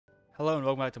Hello and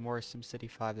welcome back to more SimCity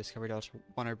 5 Discovery Delta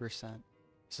 100%.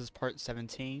 This is part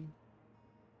 17,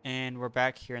 and we're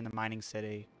back here in the mining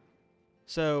city.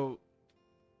 So,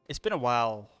 it's been a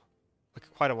while,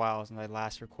 like quite a while since I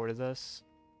last recorded this,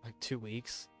 like 2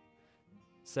 weeks.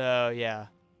 So, yeah,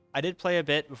 I did play a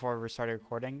bit before we started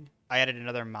recording. I added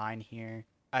another mine here,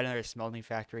 I added another smelting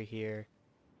factory here,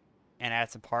 and I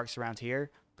added some parks around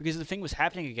here, because the thing was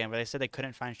happening again where they said they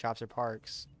couldn't find shops or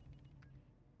parks.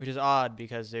 Which is odd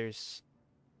because there's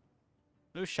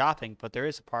no shopping, but there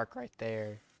is a park right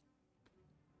there.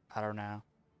 I don't know.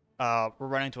 We're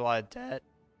running into a lot of debt,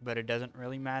 but it doesn't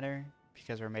really matter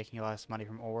because we're making less money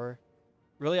from ore.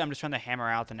 Really, I'm just trying to hammer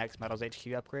out the next Metals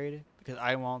HQ upgrade because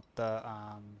I want the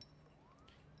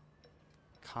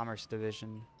Commerce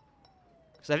Division.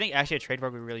 Because I think actually a trade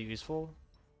port would be really useful.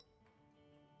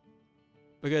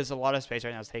 Because a lot of space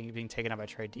right now is being taken up by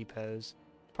trade depots.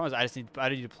 The problem is I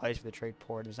need a place for the trade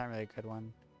port. There's not really a good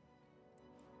one.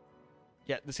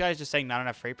 Yeah, this guy's just saying not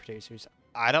enough freight producers.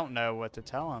 I don't know what to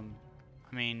tell him.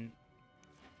 I mean,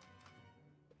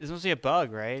 this must be a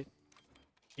bug, right?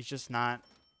 It's just not.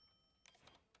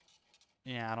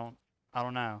 Yeah, I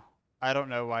don't know. I don't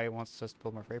know why he wants us to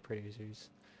build more freight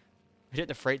producers. We hit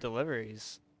the freight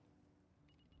deliveries.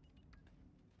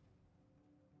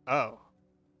 Oh.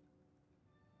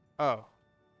 Oh.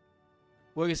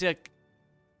 Well, you see, like,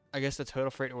 I guess the total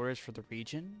freight orders for the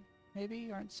region maybe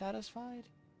aren't satisfied.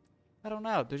 I don't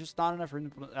know. There's just not enough room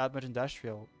to put that much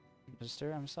industrial,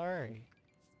 mister. I'm sorry.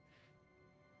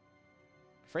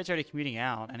 Freight's already commuting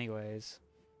out, anyways.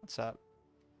 What's up?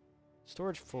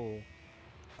 Storage full.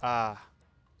 Ah.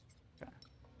 Okay.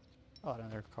 Oh,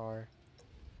 another car.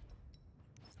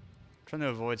 I'm trying to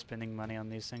avoid spending money on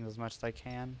these things as much as I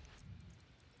can.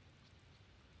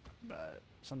 But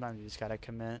sometimes you just gotta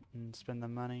commit and spend the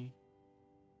money.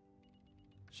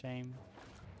 Shame.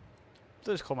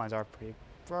 Those coal mines are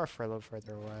far a little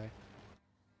further away.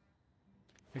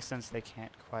 Makes sense they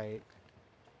can't quite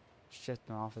shift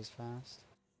them off as fast.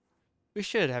 We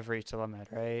should have reached the limit,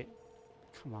 right?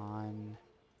 Come on.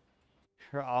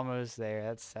 We're almost there.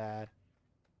 That's sad.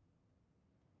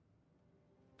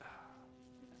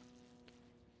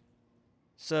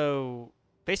 So,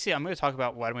 basically, I'm going to talk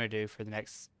about what I'm going to do for the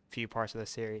next few parts of the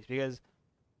series because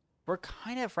we're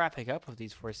kind of wrapping up with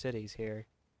these 4 cities here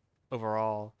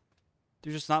overall.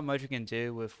 There's just not much we can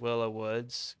do with Willow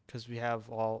Woods because we have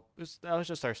all. That was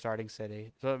just our starting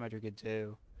city. There's not much we could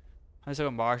do.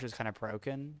 Honeysuckle Marsh is kind of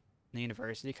broken. The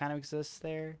university kind of exists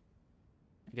there.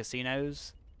 And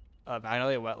casinos.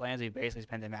 Magnolia Wetlands, we basically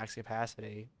spent at max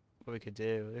capacity. What we could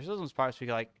do. There's still some parts we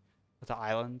could, like, with the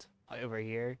island like, over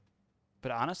here.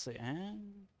 But honestly,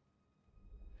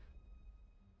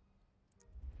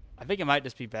 I think it might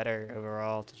just be better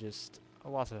overall to just.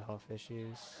 Lots of health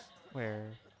issues.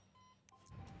 Where?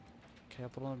 Okay, I'll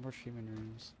put on more treatment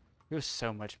rooms. We have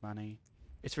so much money.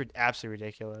 It's absolutely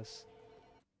ridiculous.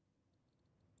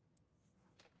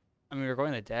 I mean, we're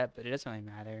going to debt, but it doesn't really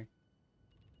matter.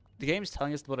 The game's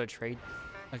telling us to build a trade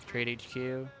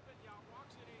HQ.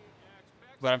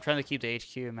 But I'm trying to keep the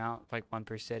HQ amount like 1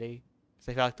 per city. Because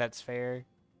I feel like that's fair.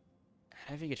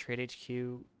 Having a trade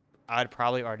HQ, I'd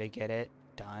probably already get it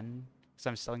done. Because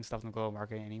I'm selling stuff in the global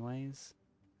market anyways.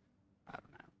 I don't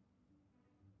know.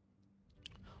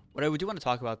 What I do want to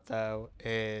talk about, though,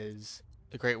 is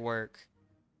the great work.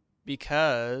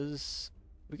 Because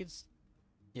we could...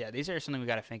 Yeah, these are something we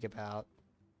got to think about.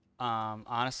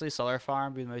 Honestly, solar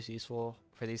farm would be the most useful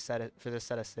for this set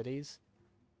of cities.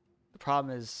 The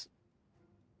problem is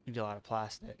we need a lot of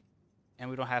plastic, and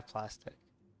we don't have plastic.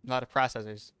 A lot of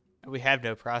processors, and we have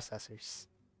no processors.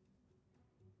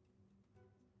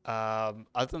 Other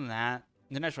than that,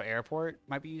 international airport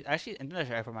might be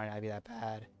international airport might not be that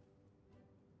bad.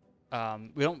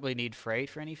 We don't really need freight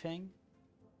for anything,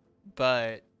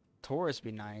 but tourists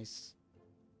would be nice.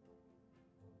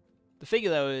 The thing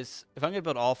though is, if I'm gonna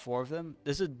build all 4 of them,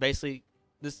 this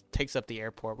takes up the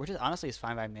airport, which is honestly is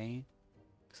fine by me,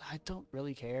 because I don't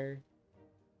really care.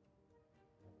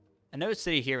 And no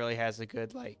city here really has a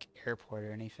good like airport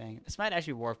or anything. This might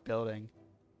actually be worth building.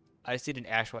 I just need an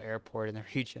actual airport in the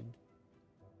region,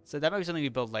 so that might be something we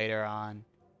build later on.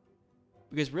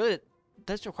 Because really,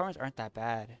 those requirements aren't that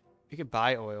bad. We could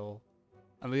buy oil,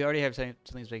 and we already have something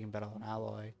we can bet on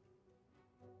alloy.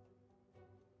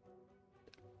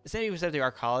 It's not even said the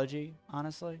arcology,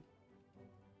 honestly.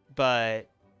 But,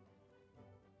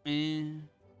 I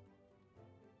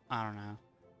don't know.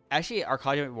 Actually,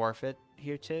 arcology might be worth it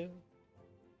here too,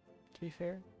 to be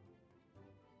fair.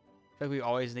 I feel like we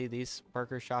always need these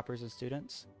workers, shoppers, and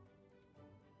students.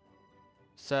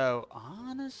 So,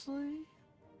 honestly,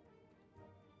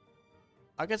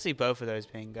 I could see both of those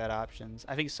being good options.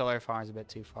 I think solar farm is a bit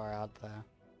too far out though.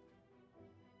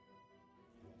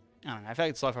 I don't know. I feel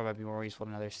like solar farm might be more useful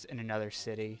in another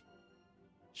city.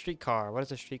 Streetcar. What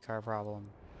is a streetcar problem?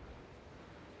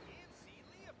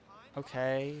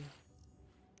 Okay.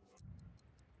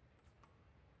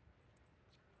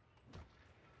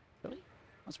 Really?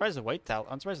 I'm surprised the wait is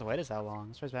that long.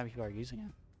 I'm surprised how many people are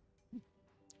using it.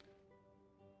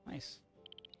 Nice.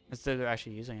 Instead they're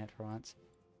actually using it for once.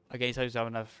 Okay, so I have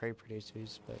enough freight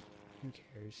producers, but who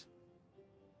cares?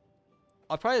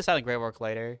 I'll probably decide on great work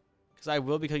later, because I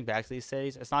will be coming back to these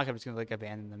cities. It's not like I'm just gonna like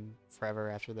abandon them forever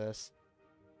after this.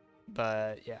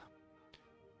 But yeah.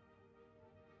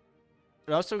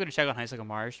 We're also gonna check on Honeysuckle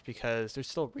Marsh because there's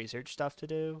still research stuff to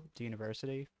do at the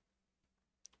university.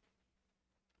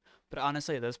 But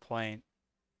honestly, at this point,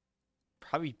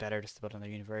 probably better just to build another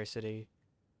university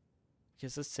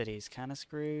because this city is kind of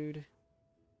screwed.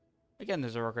 Again,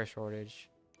 there's a worker shortage.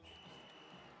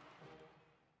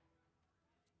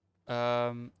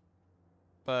 But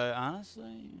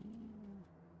honestly,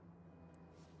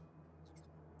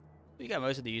 we got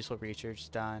most of the useful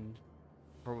research done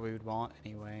for what we would want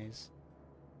anyways.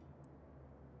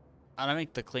 I don't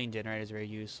think the clean generator is very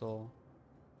useful.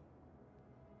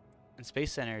 And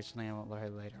Space Center is something I won't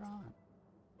learn later on.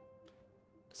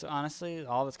 So honestly,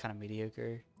 all of it's kind of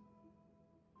mediocre.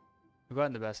 We've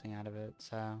gotten the best thing out of it,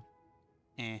 so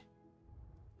eh.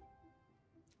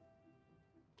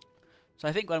 So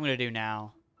I think what I'm going to do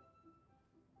now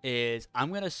is I'm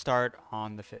going to start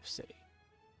on the 5th city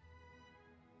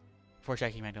before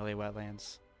checking Magnolia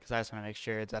Wetlands, because I just want to make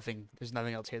sure there's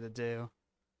nothing else here to do.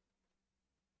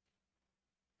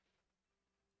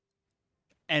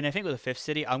 And I think with the 5th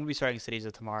city, I'm going to be starting cities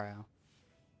of tomorrow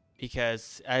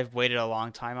because I've waited a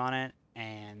long time on it,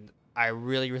 and I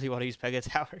really, really want to use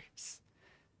Megatowers.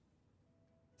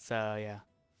 So yeah,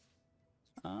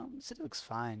 the city looks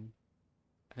fine.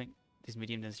 I think these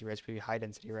medium density roads could be high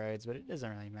density roads, but it doesn't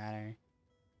really matter.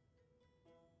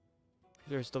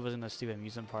 They're still visiting the stupid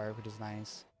amusement park, which is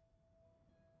nice.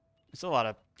 There's a lot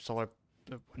of solar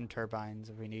wind turbines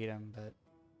if we need them, but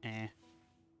eh.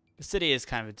 The city is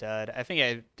kind of a dud. I think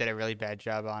I did a really bad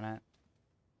job on it.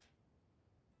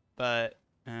 But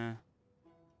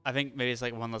I think maybe it's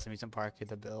like one less amusement park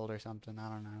to build or something. I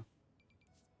don't know.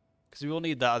 Because we will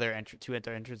need the other two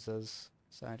entrances.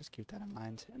 So I just keep that in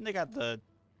mind. And they got the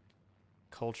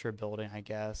culture building, I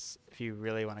guess, if you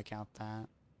really want to count that.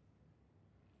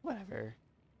 Whatever.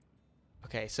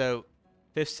 Okay, so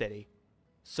 5th city.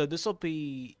 So this will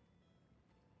be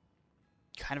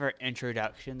kind of our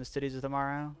introduction to cities of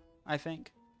tomorrow, I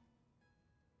think.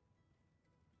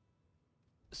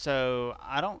 So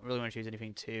I don't really want to choose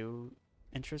anything too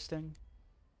interesting.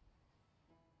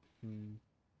 A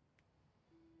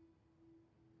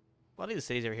lot of the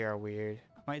cities over here are weird.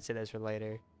 I might say those for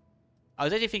later. I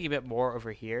was actually thinking a bit more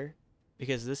over here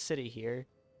because this city here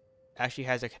actually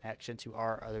has a connection to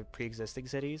our other pre-existing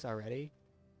cities already.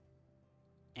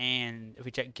 And if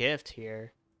we check gift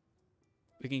here,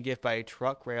 we can gift by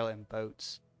truck, rail, and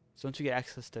boats. So once we get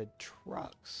access to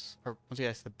trucks, or once we get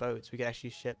access to boats, we can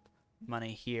actually ship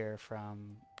money here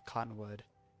from Cottonwood.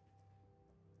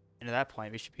 And at that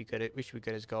point, we should be good. We should be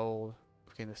good as gold.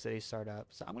 Getting the city start up.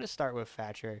 So I'm gonna start with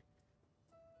Thatcher.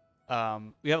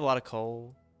 We have a lot of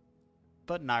coal,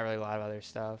 but not really a lot of other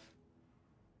stuff.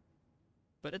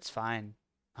 But it's fine,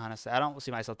 honestly. I don't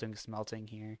see myself doing smelting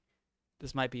here.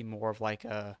 This might be more of like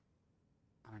a,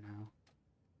 I don't know,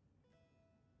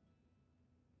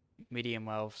 medium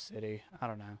wealth city. I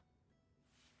don't know.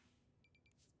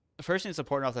 The first thing that's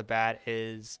important off the bat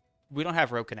is we don't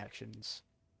have road connections.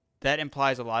 That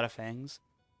implies a lot of things,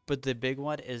 but the big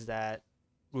one is that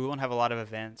we won't have a lot of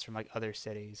events from like other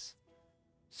cities.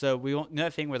 So we won't, another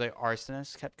thing where the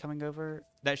arsonists kept coming over,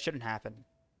 that shouldn't happen.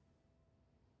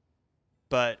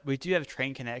 But we do have a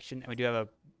train connection and we do have a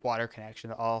water connection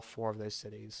to all 4 of those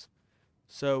cities.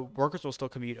 So workers will still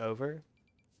commute over.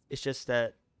 It's just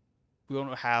that we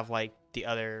won't have like the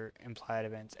other implied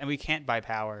events. And we can't buy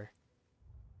power.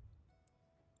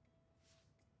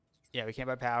 Yeah, we can't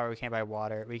buy power, we can't buy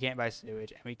water, we can't buy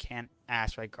sewage, and we can't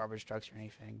ask for like garbage trucks or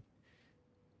anything.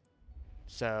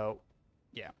 So,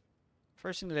 yeah.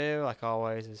 First thing to do, like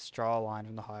always, is draw a line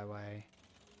from the highway.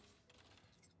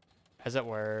 As it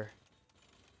were.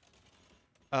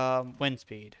 Wind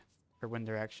speed. Or wind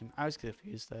direction. I always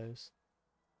confuse those.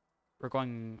 We're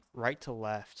going right to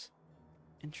left.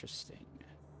 Interesting.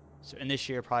 So in this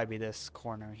year, probably be this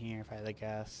corner here, if I had to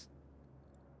guess.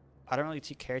 I don't really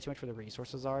care too much where the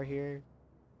resources are here.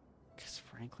 Because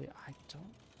frankly, I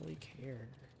don't really care.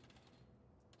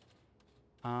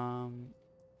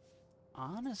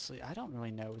 Honestly, I don't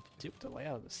really know what to do with the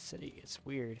layout of the city. It's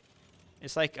weird.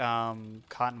 It's like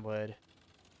Cottonwood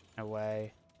in a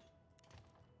way,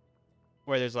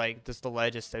 where there's like this the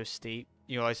ledge is so steep,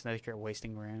 you always know like you're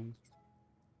wasting room.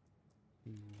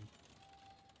 Hmm.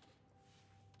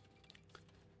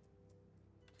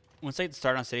 Once I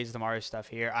start on cities tomorrow stuff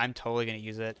here, I'm totally gonna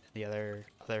use it in the other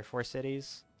four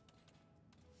cities.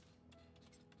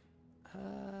 That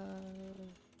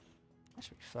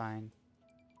should be fine.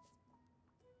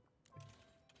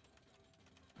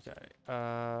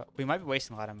 Okay. We might be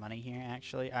wasting a lot of money here.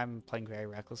 Actually, I'm playing very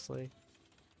recklessly.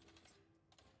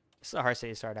 This is a hard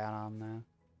city to start out on, though.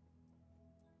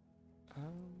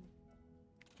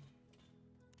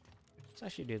 Let's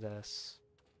actually do this.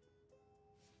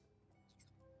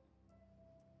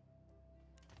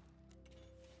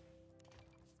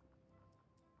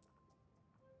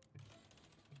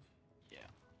 Yeah.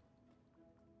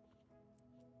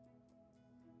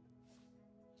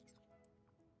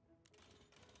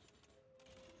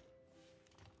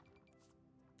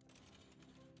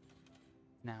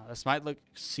 Now, this might look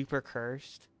super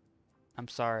cursed. I'm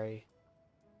sorry.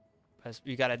 But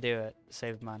you gotta do it to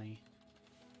save money.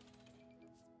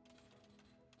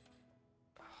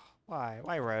 Why?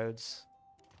 Why roads?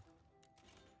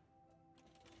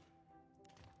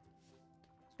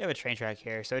 We have a train track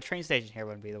here, so a train station here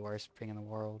wouldn't be the worst thing in the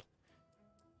world.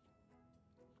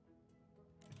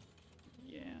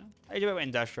 Yeah. I do have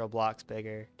industrial blocks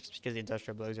bigger, just because the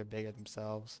industrial blocks are bigger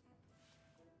themselves.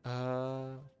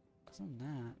 Other than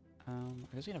that,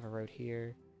 I guess we have a road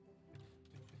here.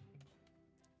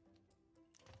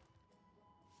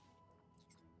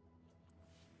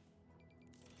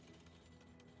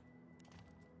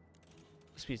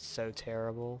 This would be so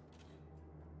terrible.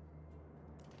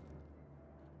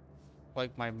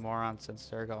 Like my moron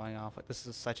sensor going off. Like this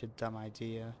is such a dumb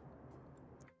idea.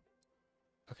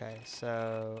 Okay,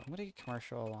 so I'm gonna get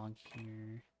commercial along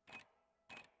here.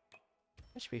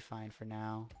 That should be fine for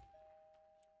now.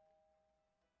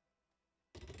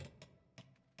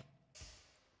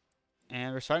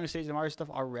 And we're starting to see some other stuff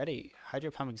already.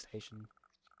 Hydro pumping station.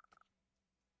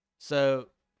 So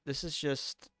this is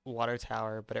just water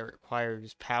tower, but it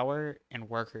requires power and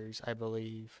workers, I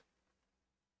believe.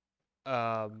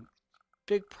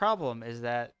 Big problem is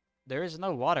that there is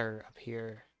no water up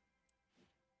here.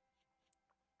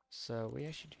 So we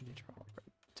actually need to draw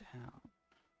it down.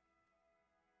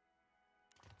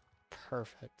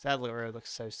 Perfect. That road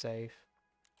looks so safe.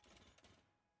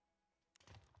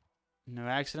 No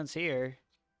accidents here.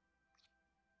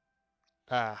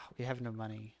 Ah, we have no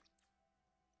money.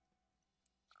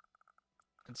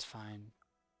 It's fine.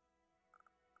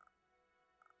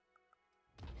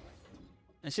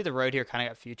 And see the road here kind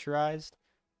of got futurized.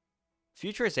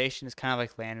 Futurization is kind of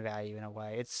like land value in a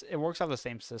way. It works off the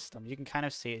same system. You can kind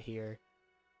of see it here.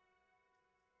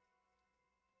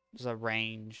 There's a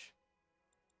range.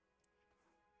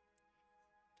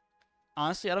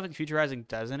 Honestly, I don't think futurizing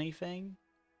does anything,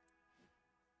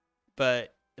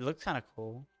 but it looks kind of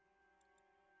cool.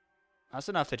 That's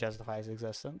enough to justify its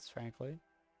existence, frankly.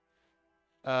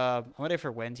 I'm waiting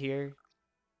for wind here.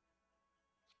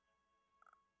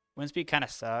 Wind speed kind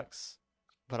of sucks,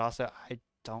 but also I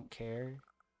don't care.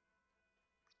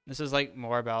 This is like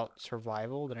more about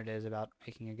survival than it is about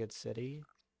making a good city.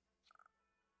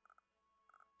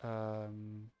 So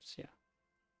yeah.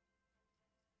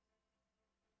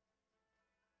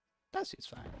 That seems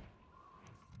fine.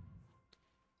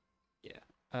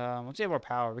 Yeah. Once we have more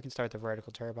power, we can start the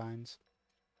vertical turbines.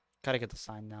 Gotta get the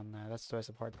sign down there. That's the most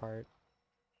important part.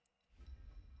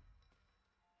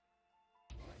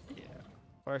 Yeah.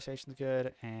 Water station's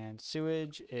good, and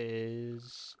sewage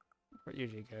is where it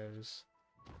usually goes.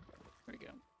 There we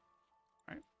go.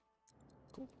 Alright.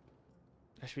 Cool.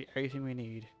 That should be everything we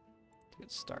need to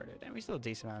get started. And we still have a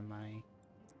decent amount of money.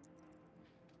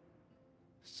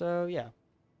 So yeah.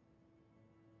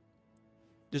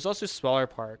 There's also smaller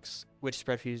parks which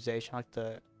spread futurization, like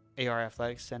the AR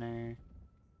Athletic Center,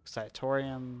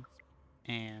 Excitatorium,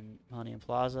 and Millennium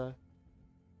Plaza.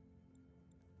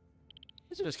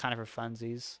 These are just kind of for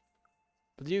funsies.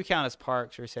 But they do count as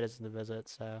parks for citizens to visit,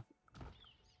 so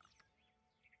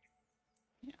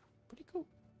yeah, pretty cool.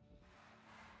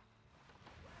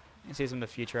 You can see some of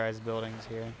the futurized buildings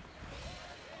here.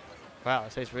 Wow,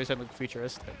 this place really starting to look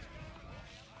futuristic.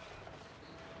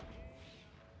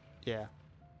 Yeah.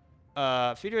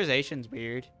 Futurization's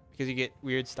weird because you get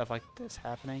weird stuff like this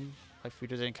happening. Like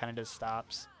futurization kind of just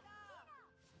stops.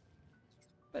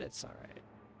 But it's alright.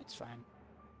 It's fine.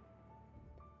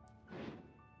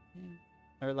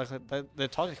 Yeah. Or like the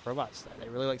toxic robots they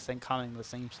really like commenting the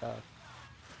same stuff.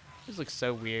 This looks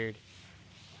so weird.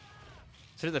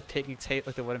 There's a picnic table,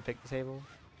 like the wooden picnic table.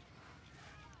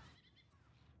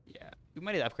 Yeah, we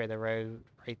might need to upgrade the road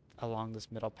right along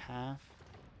this middle path.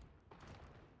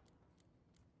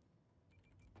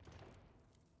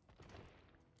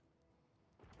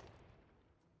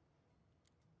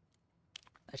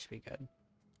 That should be good.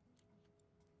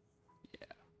 Yeah.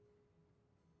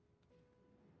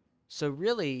 So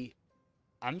really,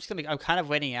 I'm kind of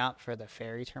waiting out for the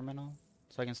ferry terminal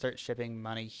so I can start shipping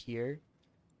money here.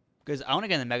 Because I want to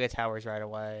get in the Megatowers right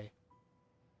away.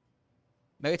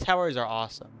 Megatowers are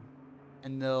awesome.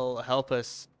 And they'll help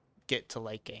us get to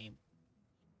late game.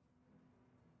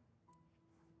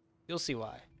 You'll see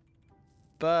why.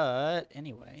 But,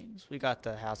 anyways, we got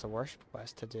the House of Worship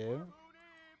quest to do.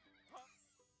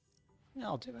 Yeah,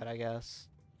 I'll do it, I guess.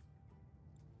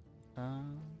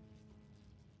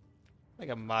 Like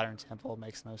a modern temple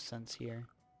makes no sense here.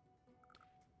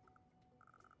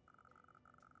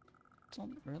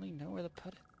 Don't really know where to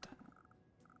put it,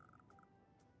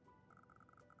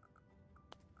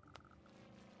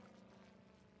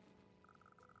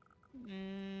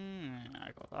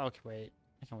 though. Okay, wait.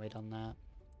 I can wait on that.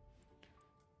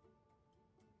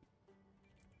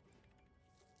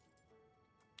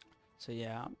 So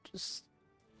yeah, I'm just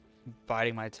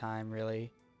biding my time,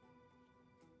 really.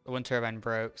 The wind turbine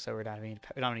broke, so we don't have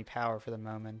any power for the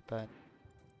moment, but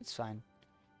it's fine.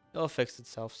 It'll fix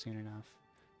itself soon enough.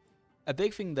 A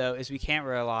big thing, though, is we can't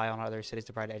rely on other cities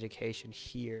to provide education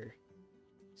here.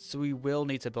 So we will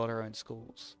need to build our own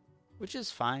schools, which is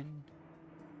fine.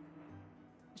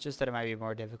 It's just that it might be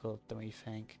more difficult than we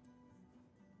think.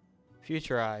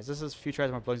 Futurize. This is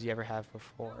Futurize more buildings you ever have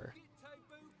before.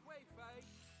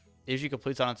 It usually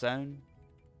completes on its own.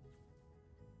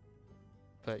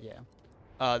 But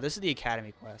yeah. This is the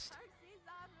Academy quest.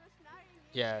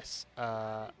 Yes.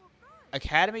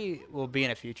 Academy will be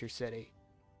in a future city.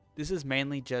 This is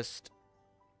mainly just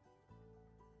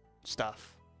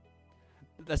stuff.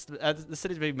 The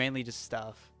city's be mainly just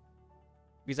stuff.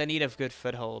 Because I need a good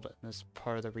foothold in this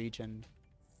part of the region.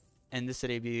 And this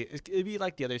city it'd be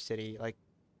like the other city, like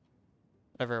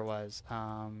whatever it was.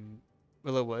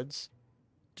 Willow Woods.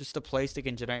 Just a place that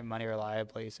can generate money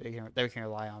reliably so they can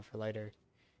rely on for later.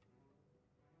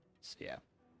 So yeah.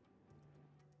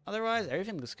 Otherwise,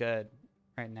 everything looks good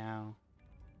right now.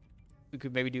 We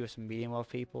could maybe do with some medium wealth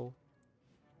people.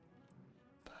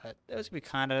 But those could be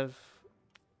kind of...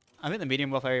 I think the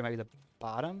medium wealth area might be the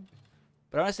bottom.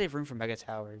 But I want to save room for mega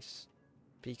towers.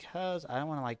 Because I don't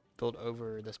want to like build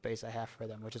over the space I have for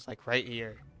them, which is like right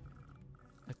here.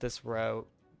 Like this row.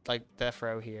 Like that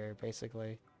row here,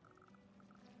 basically.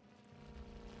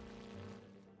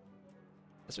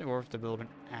 This would be worth to build an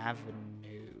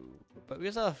avenue. But we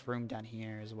also have room down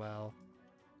here as well.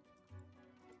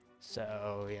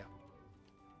 So, yeah.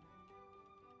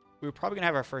 We're probably going to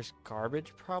have our first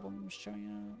garbage problem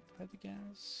showing up, I would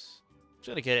guess. Just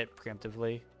going to get it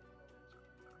preemptively.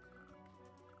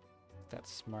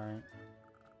 That's smart.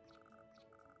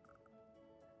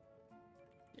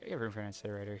 Yeah, we have room for an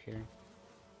incinerator here.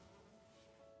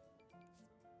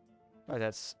 Oh,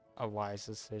 that's a wise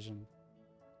decision.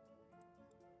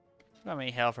 Not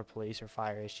many hell for police or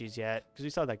fire issues yet, because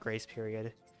we still have that grace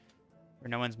period where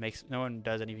no one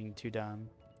does anything too dumb.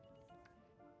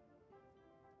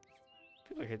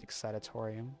 People are here at the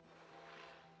Excitatorium.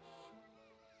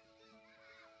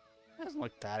 It doesn't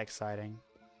look that exciting.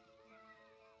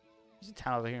 There's a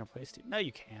town over here in place too. No,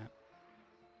 you can't.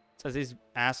 It says these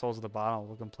assholes at the bottom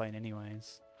will complain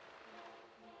anyways.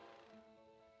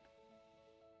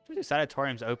 The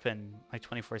Excitatorium's open like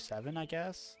 24/7, I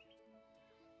guess.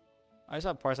 I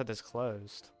saw parts of this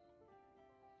closed.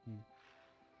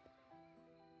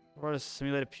 Or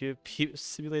simulated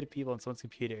people on someone's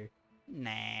computer.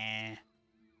 Nah.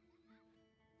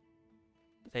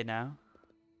 They know?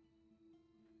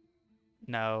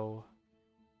 No.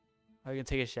 I can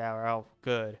take a shower. Oh,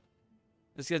 good.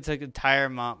 It's gonna take an entire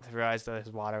month to realize that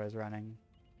his water was running.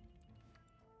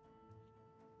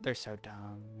 They're so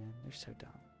dumb, man. They're so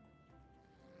dumb.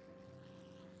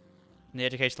 And the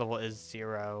education level is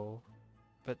 0.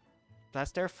 But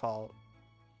that's their fault.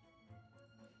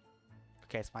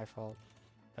 Okay, it's my fault.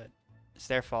 But it's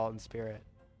their fault in spirit.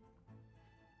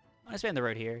 I'm gonna expand the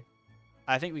road here.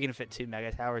 I think we can fit 2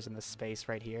 mega towers in this space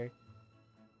right here.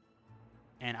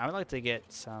 And I would like to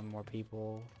get some more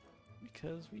people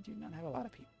because we do not have a lot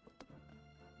of people at the moment.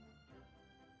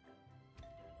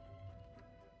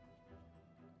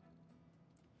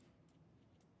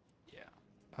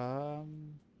 Yeah.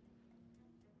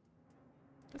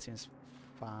 That seems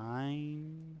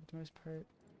fine for the most part.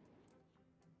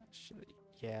 Actually,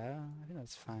 yeah, I think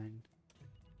that's fine.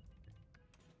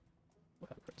 Well,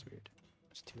 that's weird.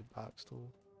 Stupid box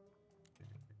tool.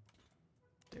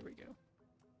 There we go.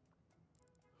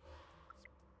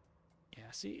 Yeah,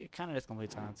 see, it kind of just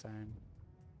completes on its own.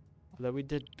 Although we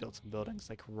did build some buildings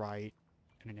like right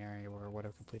in an area where it would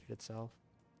have completed itself.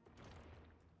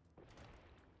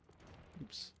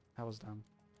 Oops, that was dumb.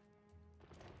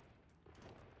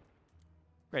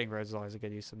 Grading roads is always a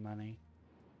good use of money.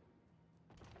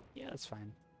 Yeah, that's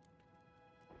fine.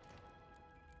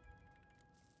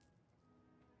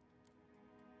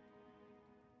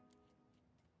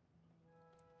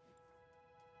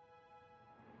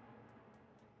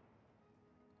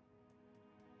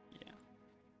 Yeah.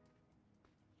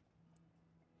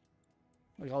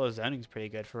 Like all the zoning's pretty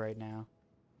good for right now.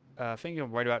 Thing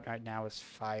I'm worried about right now is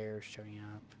fire showing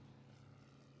up.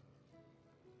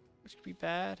 Which could be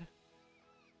bad.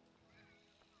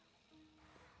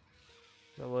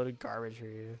 A load of garbage for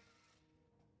you.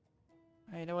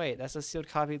 Hey, no wait, that's a sealed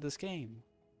copy of this game.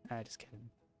 Ah, just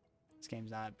kidding. This game's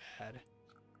not bad.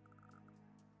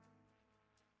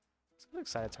 It's an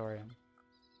excitatorium.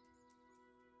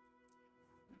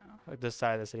 Oh, like this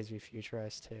side of the city's be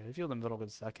futurized too. The people in the middle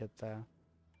could suck it though.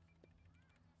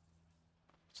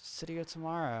 City of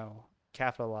tomorrow.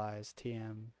 Capitalized.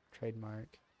 TM.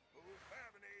 Trademark.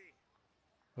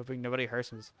 Hoping nobody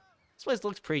hurts me. This place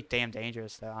looks pretty damn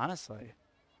dangerous though, honestly.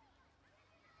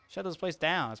 Shut this place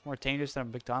down. It's more dangerous than a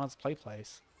McDonald's play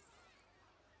place.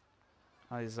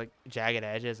 All these like jagged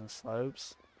edges and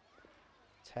slopes.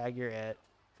 Tag your it.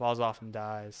 Falls off and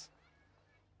dies.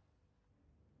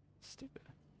 Stupid.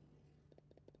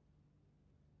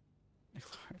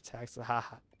 Attacks.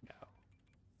 Haha. No.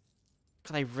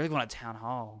 God, I really want a town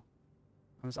hall.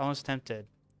 I was almost tempted.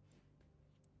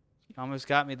 You almost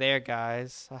got me there,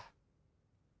 guys.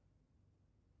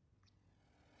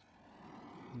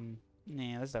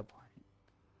 Nah, there's no point.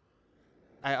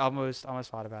 I almost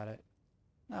thought about it.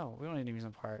 No, we don't need an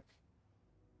amusement park.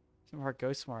 Amusement park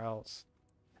goes somewhere else.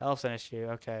 Health's an issue.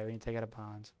 Okay, we need to take out a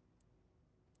bond.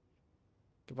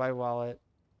 Goodbye, wallet.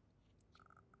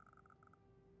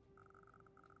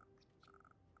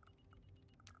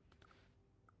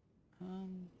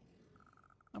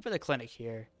 I'll put the clinic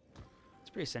here. It's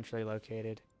pretty centrally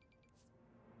located.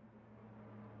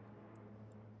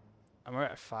 I'm worried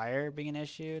about fire being an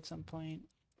issue at some point,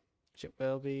 which it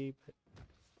will be. But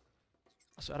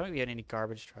also, I don't think we had any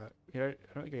garbage truck. I don't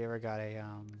think we ever got a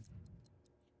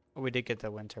Oh, we did get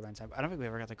the wind turbine sign. But I don't think we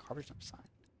ever got the garbage dump sign.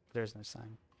 There's no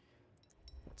sign.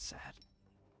 That's sad.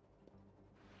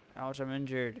 Ouch! I'm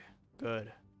injured.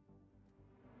 Good.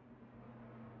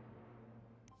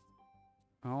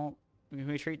 Oh, can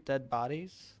we treat dead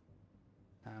bodies?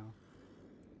 No.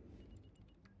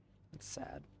 That's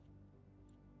sad.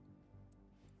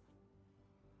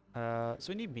 So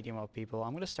we need medium well people.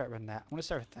 I'm gonna start with that. I'm gonna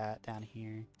start with that down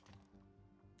here.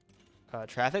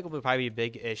 Traffic will probably be a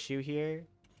big issue here.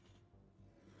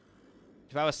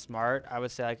 If I was smart, I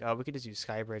would say like, oh, we could just use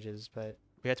sky bridges, but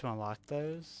we have to unlock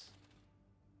those.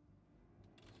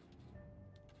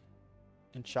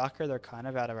 And shocker, they're kind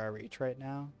of out of our reach right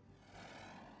now,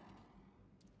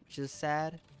 which is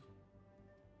sad.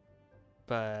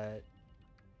 But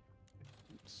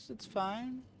it's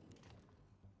fine.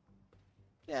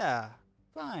 Yeah,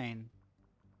 fine.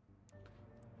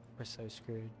 We're so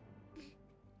screwed.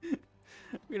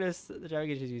 The traffic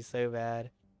issues be so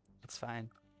bad. It's fine.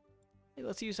 Hey,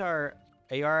 let's use our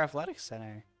AR Athletics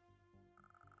Center.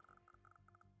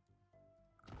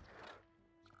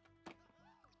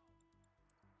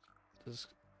 Just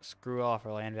screw off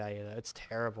for land value though. It's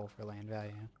terrible for land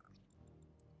value.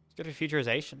 It's good for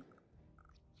futurization.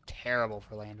 Terrible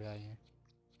for land value.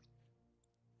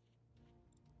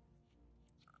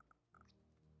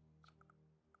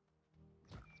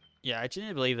 Yeah, I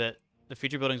genuinely believe that the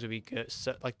future buildings would be good.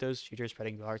 So, like those future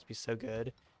spreading blocks would be so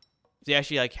good. They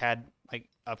actually like had like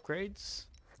upgrades.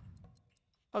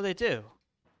 Oh, they do.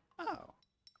 Oh,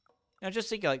 just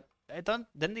think like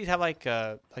didn't these have like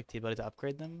the ability to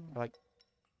upgrade them or like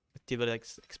the ability to like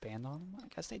expand on them? I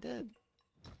guess they did.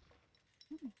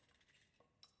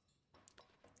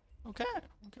 Okay.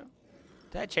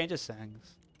 That changes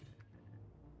things.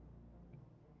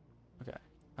 Okay.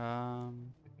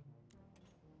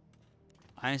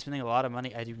 I'm spending a lot of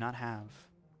money I do not have.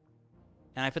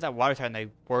 And I put that water tower in the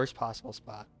worst possible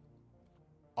spot.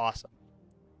 Awesome.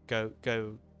 Good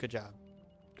job.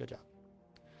 Good job.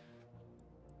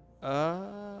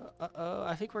 Uh-oh,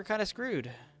 I think we're kind of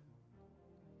screwed.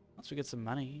 Once we get some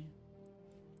money.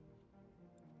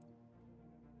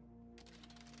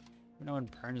 No one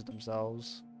burns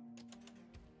themselves.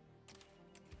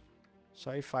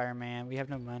 Sorry, fireman. We have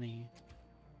no money.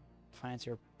 Finance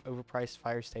your overpriced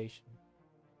fire station.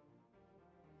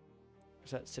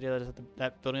 There's that city that,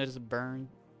 that building that just burned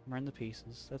to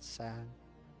pieces. That's sad.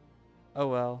 Oh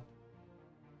well.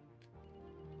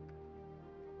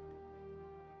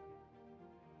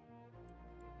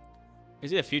 You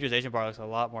see the Futurization bar looks a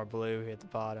lot more blue here at the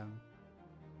bottom.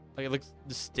 Like it looks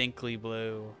distinctly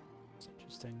blue. It's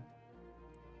interesting.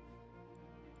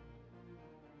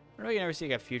 I don't know if you can ever see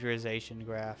like a Futurization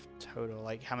graph total,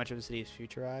 like how much of the city is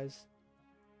futurized.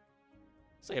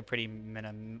 It's like a pretty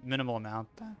minimal amount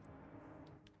then.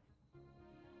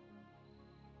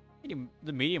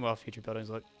 The medium well future buildings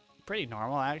look pretty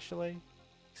normal actually.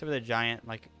 Except for the giant,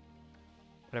 like,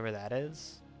 whatever that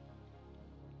is.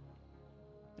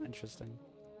 Interesting.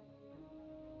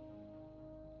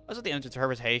 Also, the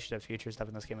interpretation of future stuff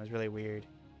in this game is really weird.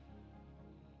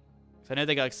 So I know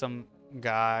they got like some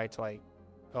guy to like,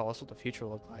 oh, that's what the future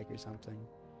will look like or something.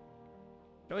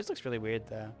 It always looks really weird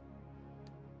though.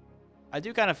 I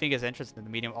do kind of think it's interesting that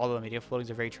the medium, all the medium buildings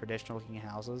are very traditional looking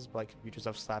houses, but like future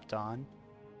stuff slapped on.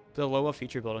 But the lower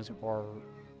future buildings are more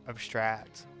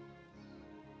abstract,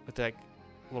 with like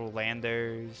little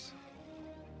landers,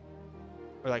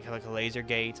 or like laser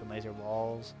gates and laser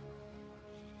walls.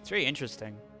 It's very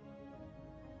interesting.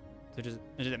 So just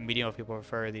medium people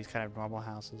prefer these kind of normal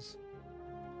houses.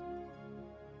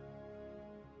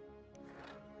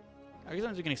 I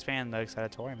guess we can expand the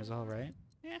excitatorium as well, right?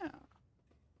 Yeah.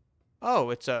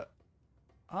 Oh, it's a.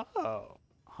 Oh,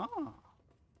 huh.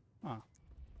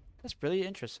 That's really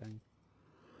interesting.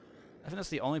 I think that's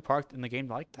the only park in the game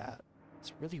like that.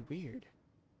 It's really weird.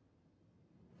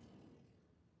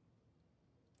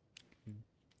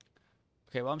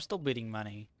 Okay, well, I'm still bleeding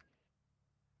money.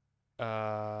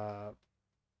 Park?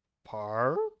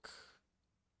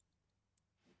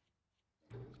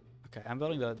 Okay, I'm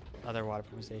building the other water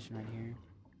pumping station right here.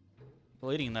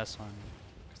 Bleeding this one,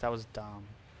 because that was dumb.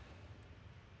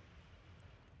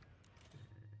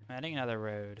 I'm adding another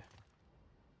road.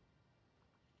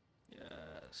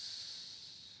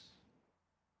 Yes.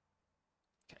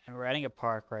 Okay, and we're adding a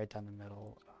park right down the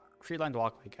middle. Tree-lined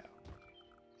walkway go.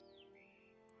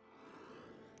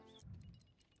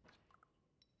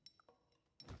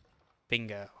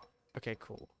 Bingo. Okay,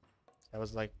 cool. That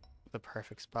was like the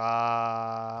perfect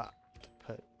spot to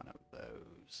put one of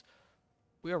those.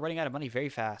 We are running out of money very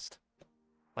fast.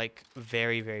 Like,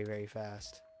 very, very, very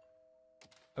fast.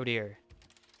 Oh dear.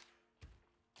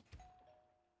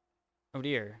 Oh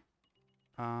dear.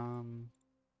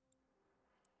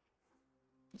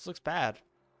 This looks bad.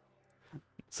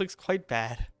 This looks quite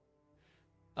bad.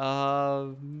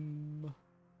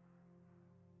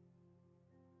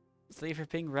 Let's leave for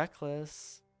being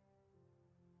reckless.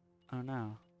 Oh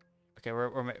no. Okay,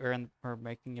 we're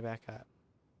making it back up.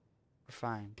 We're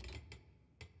fine.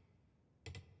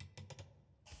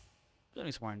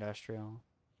 Doing some more industrial.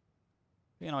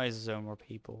 We can always zone more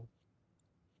people.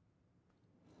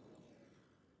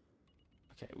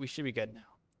 Okay, we should be good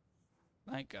now.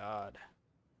 Thank God.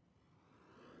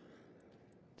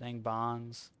 Dang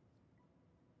bonds.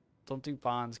 Don't do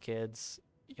bonds, kids.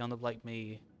 You'll end up like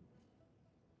me.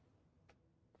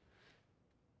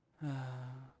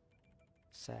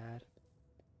 Sad.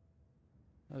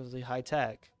 That was the high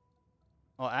tech.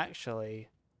 Well, actually,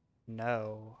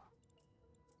 no.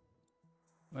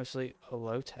 Mostly a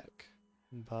low tech.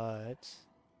 But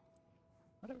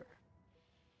whatever.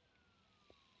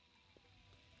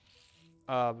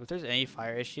 If there's any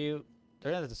fire issue,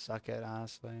 they're gonna have to suck it,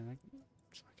 honestly. Like,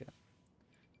 suck it.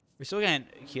 We still can't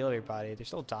heal everybody. They're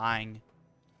still dying.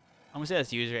 I'm gonna say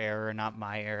that's user error, not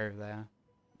my error, though.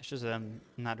 It's just them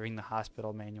not reading the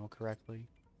hospital manual correctly.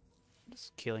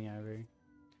 Just killing over.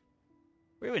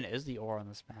 Where even is the ore on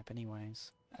this map,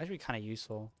 anyways? Actually, kind of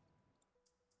useful.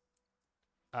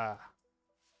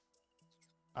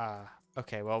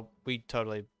 Okay, well, we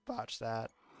totally botched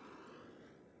that.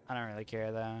 I don't really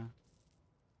care, though.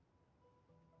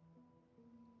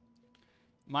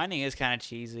 Mining is kind of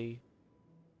cheesy,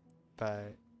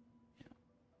 but you know.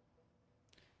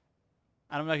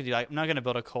 I'm not gonna do like I'm not gonna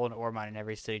build a coal and ore mine in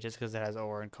every city just because it has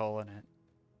ore and coal in it.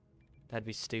 That'd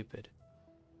be stupid.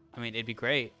 I mean, it'd be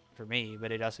great for me,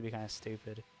 but it'd also be kind of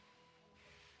stupid.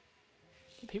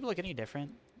 Do people look any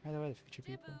different? By the way, the future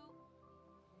people.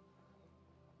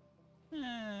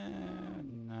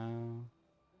 No.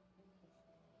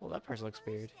 Well, that person looks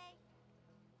weird.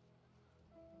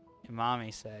 Your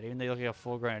mommy said, even though you look like a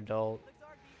full-grown adult.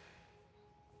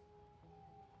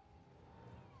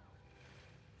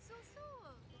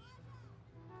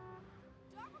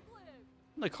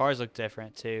 The cars look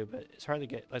different too, but it's hard to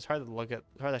get. It's hard to look at.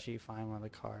 It's hard to actually find one of the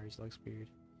cars. It looks weird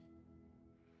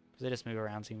because they just move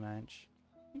around too much.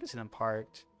 You can see them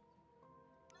parked.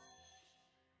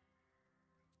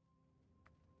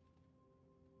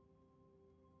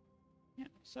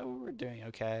 So we're doing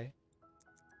okay.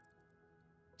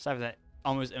 Aside from that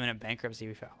almost imminent bankruptcy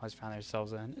we almost found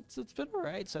ourselves in. It's been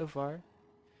alright so far.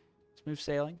 Smooth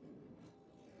sailing.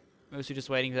 Mostly just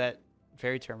waiting for that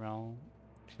ferry terminal.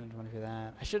 For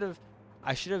that. I should have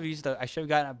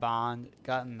gotten a bond,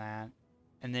 gotten that,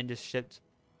 and then just shipped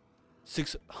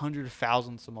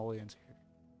 600,000 simoleons here.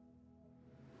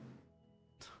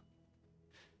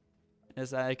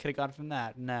 As I could have gone from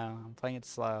that. No, I'm playing it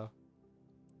slow.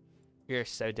 We are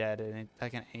so dead, and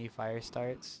like any fire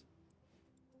starts.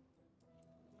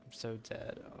 I'm so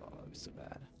dead. Oh, that was so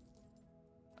bad.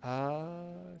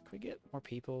 Can we get more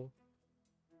people?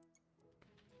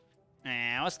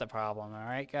 What's the problem? All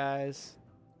right, guys.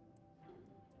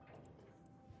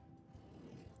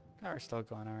 We're still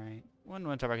going all right. One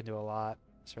time I can do a lot.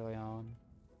 It's early on.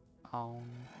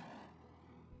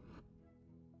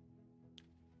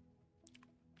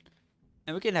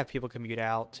 And we can have people commute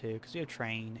out too, because we have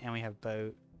train and we have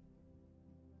boat.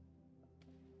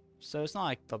 So it's not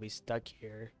like they'll be stuck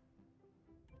here.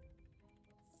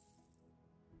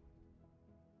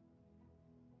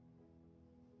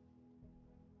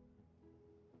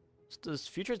 So this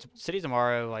future city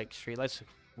tomorrow, like streetlights, look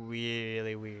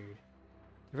really weird.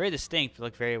 They're very distinct, but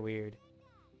look very weird.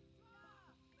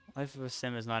 Life of a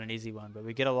sim is not an easy one, but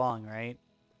we get along, right?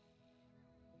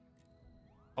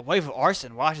 A wave of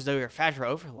arson washes over your factory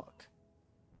overlook.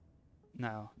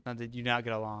 No, they do not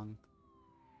get along.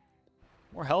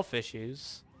 More health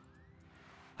issues.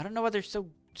 I don't know why they're so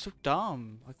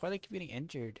dumb. Like, why they keep getting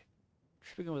injured?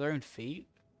 Tripping with their own feet?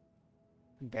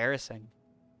 Embarrassing.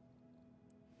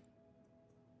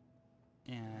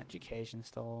 Yeah, education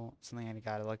still something I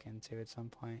gotta look into at some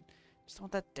point. Just don't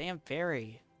want that damn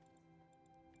ferry.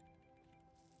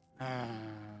 Okay,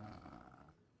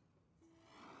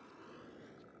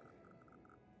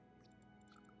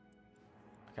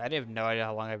 I have no idea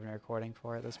how long I've been recording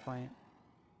for at this point.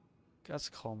 That's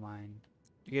coal mine.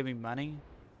 You give me money?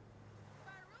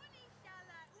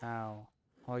 No.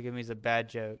 All you give me is a bad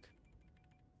joke.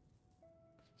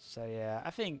 So yeah,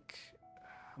 I think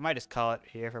I might just call it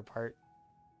here for part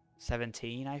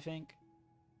 17, I think.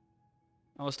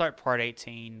 And we'll start part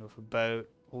 18 with a boat.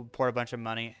 We'll pour a bunch of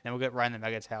money, and then we'll get right in the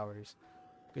Mega Towers.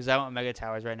 Because I want Mega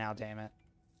Towers right now, damn it.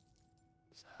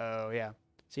 So yeah.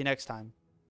 See you next time.